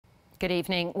Good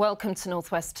evening. Welcome to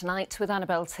North West Tonight with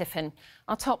Annabelle Tiffin.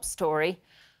 Our top story,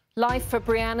 life for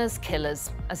Brianna's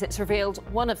killers, as it's revealed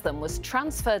one of them was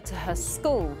transferred to her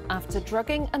school after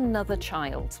drugging another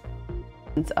child.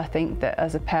 I think that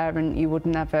as a parent you would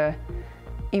never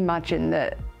imagine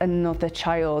that another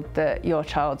child that your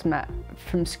child's met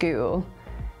from school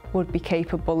would be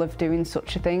capable of doing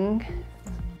such a thing.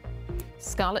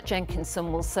 Scarlett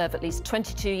Jenkinson will serve at least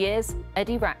 22 years,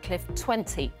 Eddie Ratcliffe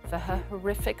 20 for her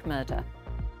horrific murder.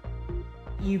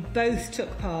 You both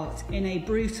took part in a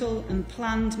brutal and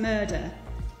planned murder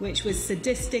which was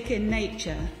sadistic in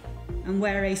nature and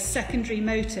where a secondary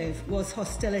motive was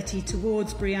hostility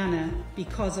towards Brianna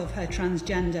because of her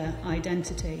transgender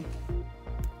identity.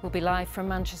 We'll be live from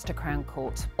Manchester Crown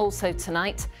Court. Also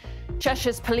tonight,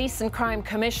 Cheshire's Police and Crime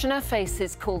Commissioner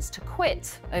faces calls to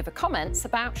quit over comments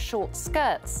about short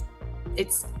skirts.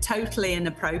 It's totally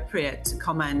inappropriate to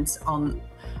comment on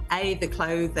the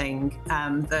clothing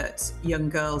that young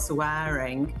girls are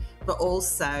wearing, but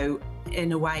also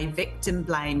in a way victim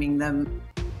blaming them.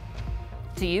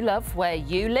 Do you love where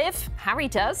you live? Harry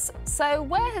does. So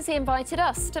where has he invited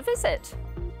us to visit?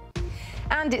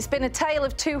 And it's been a tale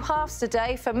of two halves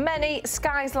today. For many,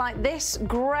 skies like this,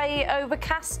 grey,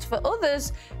 overcast. For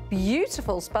others,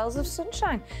 beautiful spells of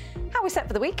sunshine. How are we set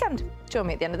for the weekend? Join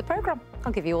me at the end of the programme.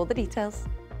 I'll give you all the details.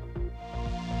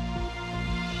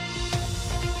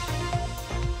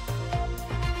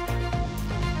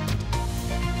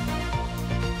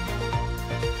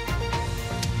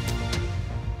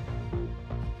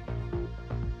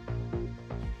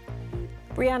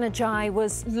 Brianna Ghey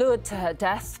was lured to her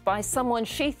death by someone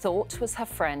she thought was her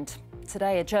friend.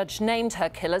 Today, a judge named her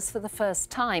killers for the first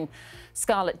time.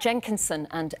 Scarlett Jenkinson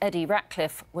and Eddie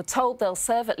Ratcliffe were told they'll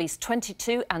serve at least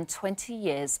 22 and 20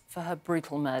 years for her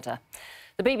brutal murder.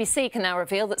 The BBC can now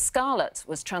reveal that Scarlett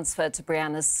was transferred to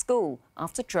Brianna's school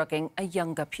after drugging a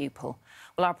younger pupil.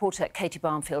 Well, our reporter Katie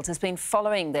Barnfield has been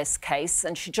following this case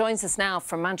and she joins us now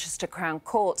from Manchester Crown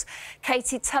Court.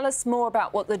 Katie, tell us more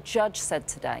about what the judge said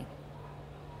today.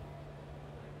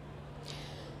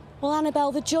 Well,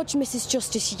 Annabelle, the judge, Mrs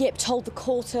Justice Yip, told the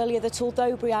court earlier that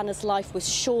although Brianna's life was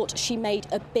short, she made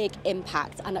a big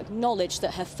impact and acknowledged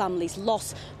that her family's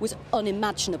loss was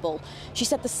unimaginable. She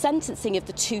said the sentencing of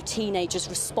the two teenagers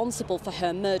responsible for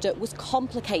her murder was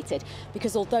complicated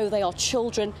because although they are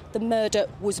children, the murder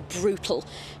was brutal.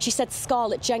 She said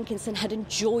Scarlett Jenkinson had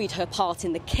enjoyed her part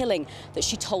in the killing, that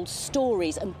she told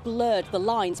stories and blurred the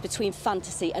lines between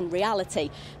fantasy and reality,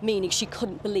 meaning she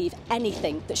couldn't believe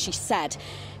anything that she said.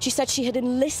 She said she had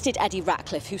enlisted Eddie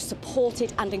Ratcliffe, who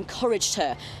supported and encouraged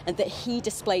her, and that he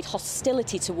displayed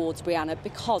hostility towards Brianna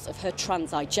because of her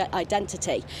trans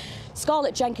identity.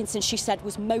 Scarlett Jenkinson, she said,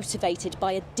 was motivated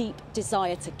by a deep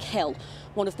desire to kill.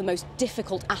 One of the most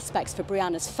difficult aspects for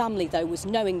Brianna's family, though, was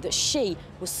knowing that she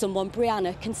was someone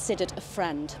Brianna considered a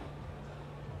friend.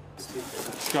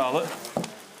 Scarlett,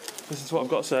 this is what I've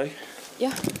got to say.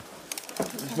 Yeah? At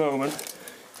this moment,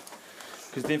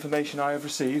 because the information I have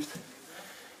received,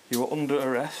 you are under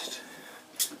arrest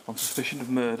on suspicion of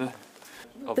murder.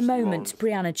 The moment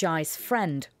Brianna Ghey's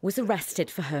friend was arrested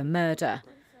for her murder.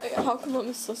 How come I'm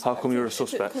a suspect? How come you're a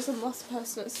suspect? Because I'm the last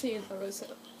person at seeing her, is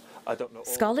it? I don't know.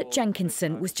 Scarlett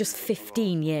Jenkinson was just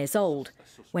 15 years old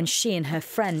when she and her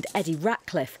friend Eddie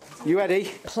Ratcliffe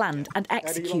planned and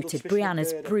executed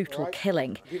Brianna's brutal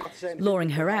killing,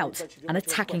 luring her out and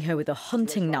attacking her with a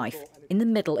hunting knife in the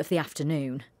middle of the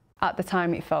afternoon. At the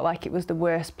time it felt like it was the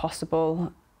worst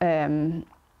possible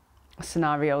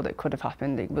scenario that could have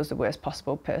happened. It was the worst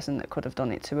possible person that could have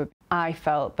done it to her. I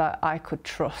felt that I could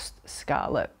trust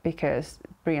Scarlett because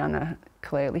Brianna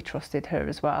clearly trusted her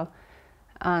as well.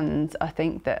 And I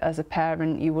think that as a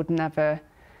parent you would never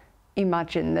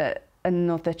imagine that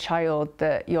another child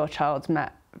that your child's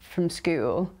met from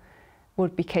school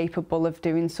would be capable of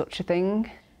doing such a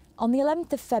thing. On the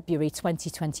 11th of February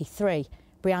 2023,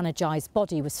 Brianna Ghey's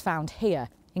body was found here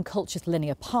in Culture's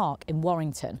Linear Park in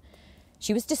Warrington.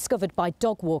 She was discovered by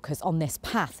dog walkers on this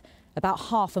path, about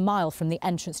half a mile from the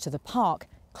entrance to the park,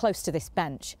 close to this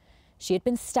bench. She had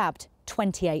been stabbed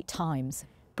 28 times.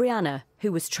 Brianna,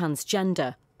 who was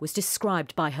transgender, was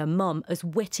described by her mum as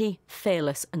witty,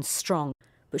 fearless and strong.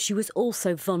 But she was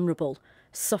also vulnerable,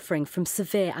 suffering from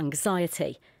severe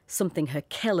anxiety, something her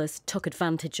killers took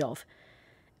advantage of.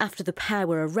 After the pair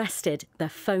were arrested, their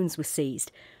phones were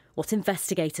seized. What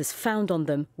investigators found on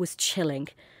them was chilling.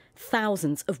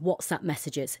 Thousands of WhatsApp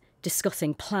messages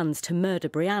discussing plans to murder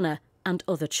Brianna and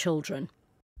other children.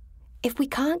 If we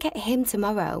can't get him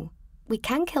tomorrow, we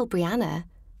can kill Brianna.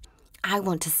 I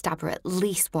want to stab her at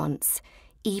least once,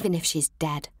 even if she's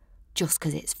dead, just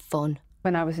because it's fun.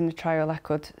 When I was in the trial, I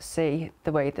could see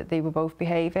the way that they were both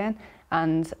behaving,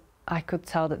 and I could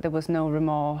tell that there was no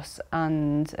remorse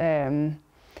and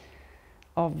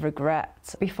of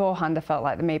regret. Beforehand, I felt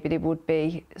like maybe there would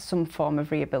be some form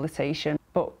of rehabilitation,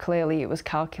 but clearly it was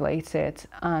calculated,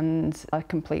 and I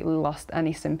completely lost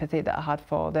any sympathy that I had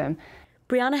for them.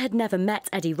 Brianna had never met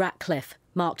Eddie Ratcliffe,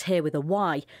 marked here with a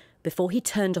Y, before he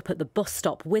turned up at the bus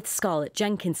stop with Scarlett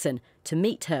Jenkinson to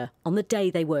meet her on the day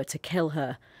they were to kill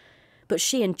her. But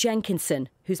she and Jenkinson,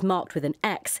 who's marked with an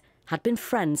X, had been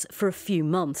friends for a few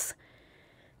months.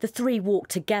 The three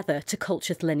walked together to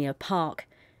Culcheth Linear Park,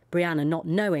 Brianna not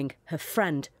knowing her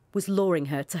friend was luring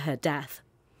her to her death.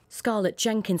 Scarlett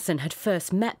Jenkinson had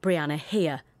first met Brianna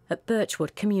here at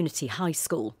Birchwood Community High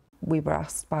School. We were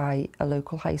asked by a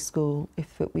local high school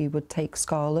if we would take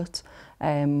Scarlett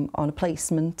on a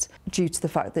placement due to the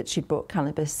fact that she'd brought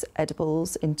cannabis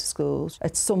edibles into schools.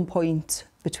 At some point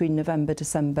between November,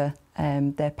 December,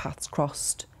 their paths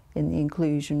crossed in the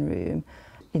inclusion room.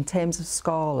 In terms of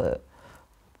Scarlett,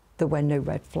 there were no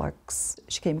red flags.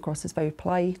 She came across as very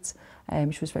polite,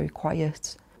 she was very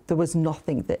quiet. There was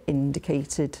nothing that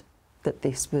indicated that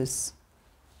this was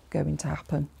going to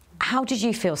happen. How did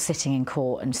you feel sitting in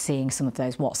court and seeing some of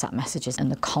those WhatsApp messages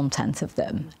and the content of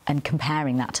them and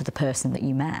comparing that to the person that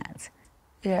you met?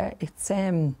 Yeah, it's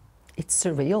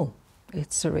surreal.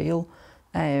 It's surreal.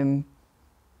 And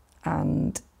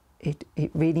it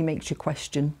really makes you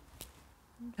question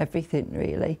everything,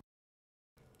 really.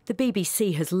 The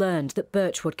BBC has learned that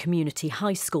Birchwood Community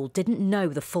High School didn't know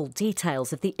the full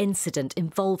details of the incident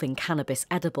involving cannabis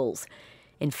edibles.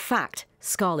 In fact,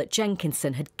 Scarlett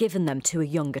Jenkinson had given them to a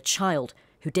younger child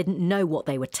who didn't know what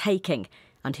they were taking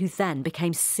and who then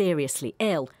became seriously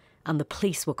ill, and the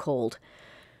police were called.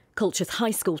 Culcheth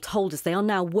High School told us they are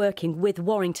now working with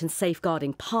Warrington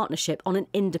Safeguarding Partnership on an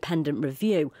independent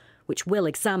review, which will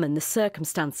examine the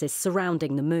circumstances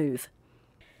surrounding the move.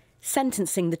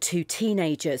 Sentencing the two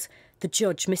teenagers, the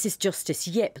judge, Mrs Justice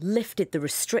Yip, lifted the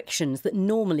restrictions that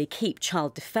normally keep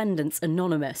child defendants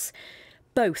anonymous.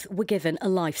 Both were given a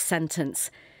life sentence.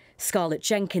 Scarlett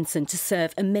Jenkinson to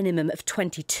serve a minimum of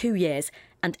 22 years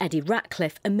and Eddie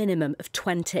Ratcliffe a minimum of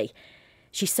 20.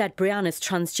 She said Brianna's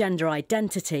transgender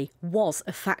identity was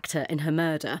a factor in her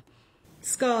murder.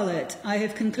 Scarlett, I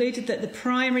have concluded that the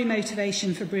primary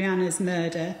motivation for Brianna's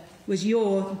murder was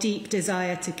your deep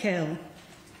desire to kill.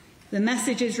 The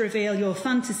messages reveal your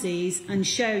fantasies and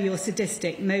show your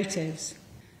sadistic motives.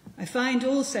 I find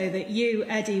also that you,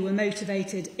 Eddie, were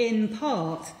motivated in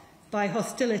part by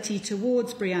hostility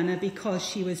towards Brianna because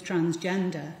she was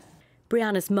transgender.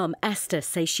 Brianna's mum, Esther,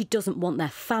 says she doesn't want their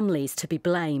families to be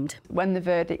blamed. When the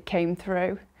verdict came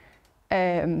through,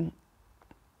 I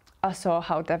saw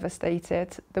how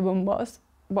devastated the mum was,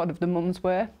 one of the mums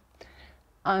were,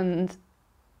 and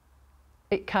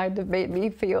it kind of made me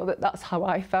feel that that's how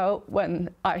I felt when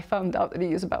I found out the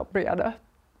news about Brianna.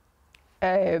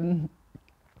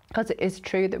 Because it is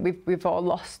true that we've all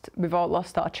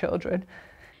lost our children.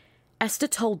 Esther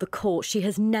told the court she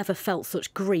has never felt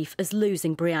such grief as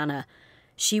losing Brianna.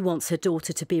 She wants her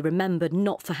daughter to be remembered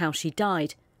not for how she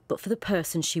died, but for the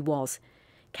person she was.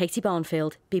 Katie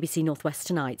Barnfield, BBC North West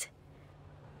Tonight.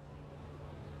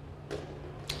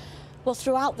 Well,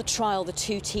 throughout the trial, the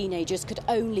two teenagers could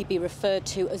only be referred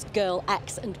to as Girl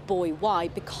X and Boy Y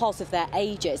because of their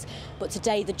ages. But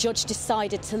today, the judge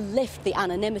decided to lift the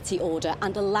anonymity order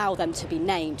and allow them to be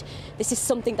named. This is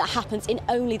something that happens in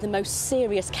only the most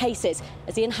serious cases,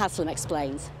 as Ian Haslam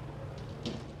explains.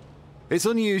 It's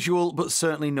unusual, but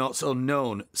certainly not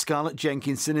unknown. Scarlett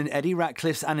Jenkinson and Eddie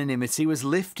Ratcliffe's anonymity was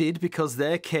lifted because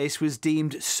their case was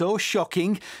deemed so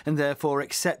shocking and therefore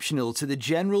exceptional to the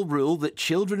general rule that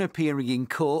children appearing in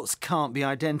courts can't be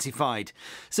identified.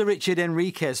 Sir Richard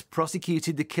Enriquez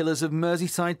prosecuted the killers of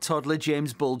Merseyside toddler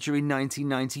James Bulger in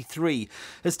 1993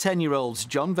 as 10-year-olds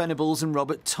John Venables and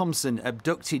Robert Thompson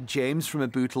abducted James from a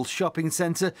Bootle shopping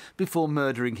centre before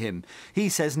murdering him. He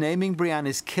says naming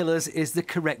Brianna's killers is the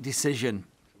correct decision.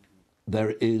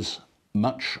 There is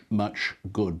much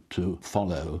good to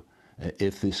follow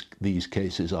if these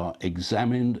cases are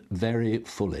examined very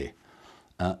fully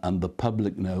and the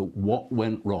public know what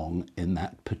went wrong in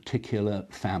that particular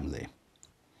family.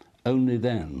 Only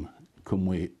then can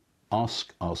we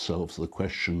ask ourselves the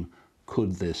question,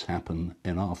 could this happen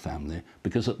in our family?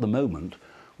 Because at the moment,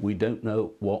 we don't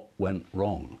know what went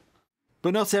wrong.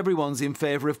 But not everyone's in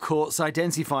favour of courts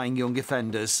identifying young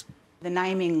offenders. The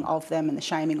naming of them and the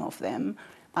shaming of them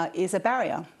is a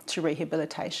barrier to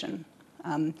rehabilitation.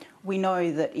 We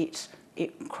know that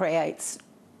it creates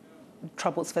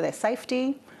troubles for their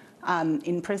safety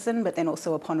in prison, but then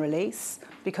also upon release,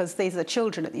 because these are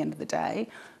children at the end of the day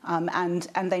and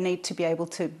they need to be able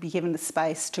to be given the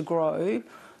space to grow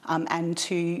and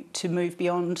to move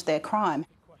beyond their crime.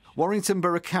 Warrington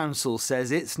Borough Council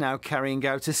says it's now carrying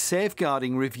out a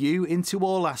safeguarding review into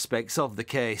all aspects of the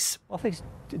case. I think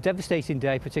it's a devastating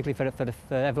day, particularly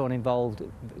for everyone involved,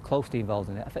 closely involved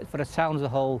in it. For the town as a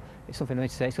whole, it's something I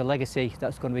need to say. It's a legacy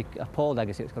that's going to be a poor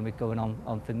legacy. It's going to be going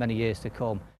on for many years to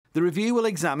come. The review will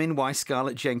examine why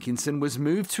Scarlett Jenkinson was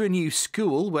moved to a new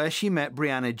school where she met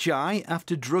Brianna Ghey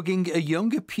after drugging a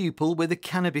younger pupil with a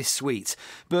cannabis sweet.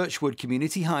 Birchwood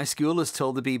Community High School has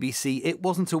told the BBC it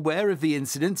wasn't aware of the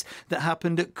incident that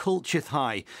happened at Culcheth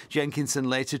High. Jenkinson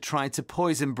later tried to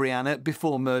poison Brianna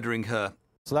before murdering her.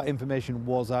 So that information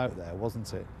was out there,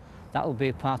 wasn't it? That will be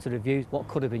a part of the review, what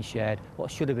could have been shared,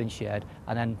 what should have been shared,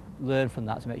 and then learn from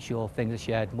that to make sure things are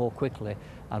shared more quickly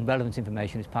and relevant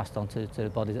information is passed on to the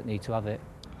bodies that need to have it.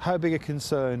 How big a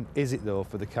concern is it, though,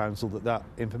 for the council that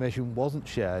information wasn't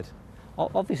shared?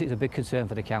 Obviously, it's a big concern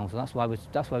for the council. That's why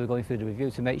we're going through the review,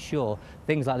 to make sure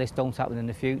things like this don't happen in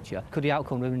the future. Could the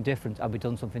outcome have been different? Had we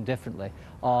done something differently?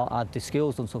 Or had the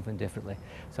schools done something differently?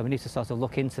 So we need to sort of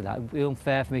look into that. It would be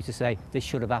unfair for me to say this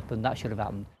should have happened, that should have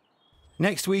happened.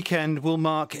 Next weekend will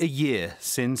mark a year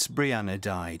since Brianna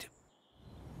died.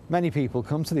 Many people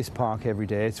come to this park every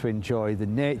day to enjoy the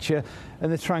nature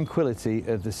and the tranquility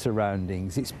of the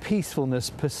surroundings. It's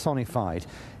peacefulness personified,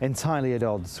 entirely at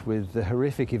odds with the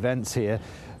horrific events here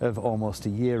of almost a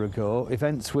year ago,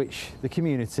 events which the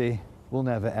community will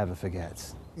never ever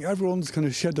forget. Everyone's kind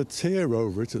of shed a tear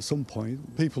over it at some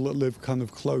point, people that live kind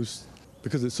of close,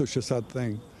 because it's such a sad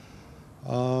thing.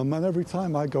 And every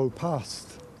time I go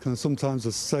past, kind of sometimes I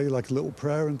say like a little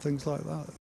prayer and things like that.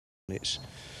 It's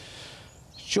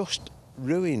just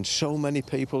ruined so many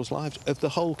people's lives, of the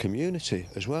whole community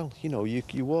as well. You know,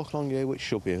 you walk along here, which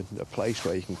should be a place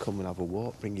where you can come and have a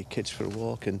walk, bring your kids for a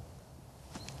walk, and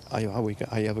are you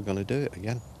ever going to do it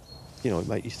again? You know, it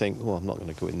makes you think, well, I'm not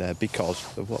going to go in there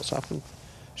because of what's happened.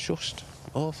 It's just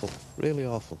awful, really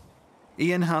awful.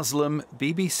 Ian Haslam,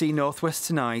 BBC North West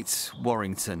Tonight,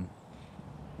 Warrington.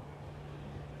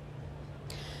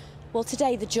 Well,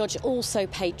 today the judge also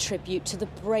paid tribute to the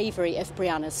bravery of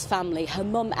Brianna's family. Her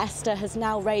mum, Esther, has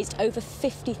now raised over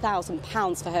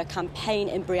 £50,000 for her campaign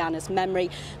in Brianna's memory,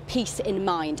 Peace in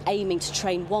Mind, aiming to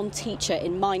train one teacher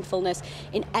in mindfulness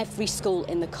in every school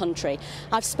in the country.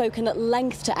 I've spoken at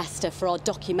length to Esther for our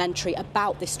documentary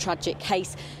about this tragic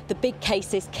case. The big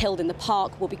cases killed in the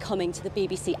park will be coming to the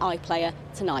BBC iPlayer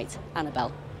tonight.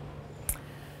 Annabelle.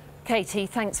 Katie,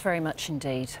 thanks very much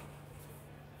indeed.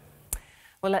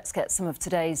 Well, let's get some of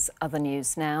today's other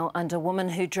news now. And a woman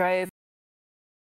who drove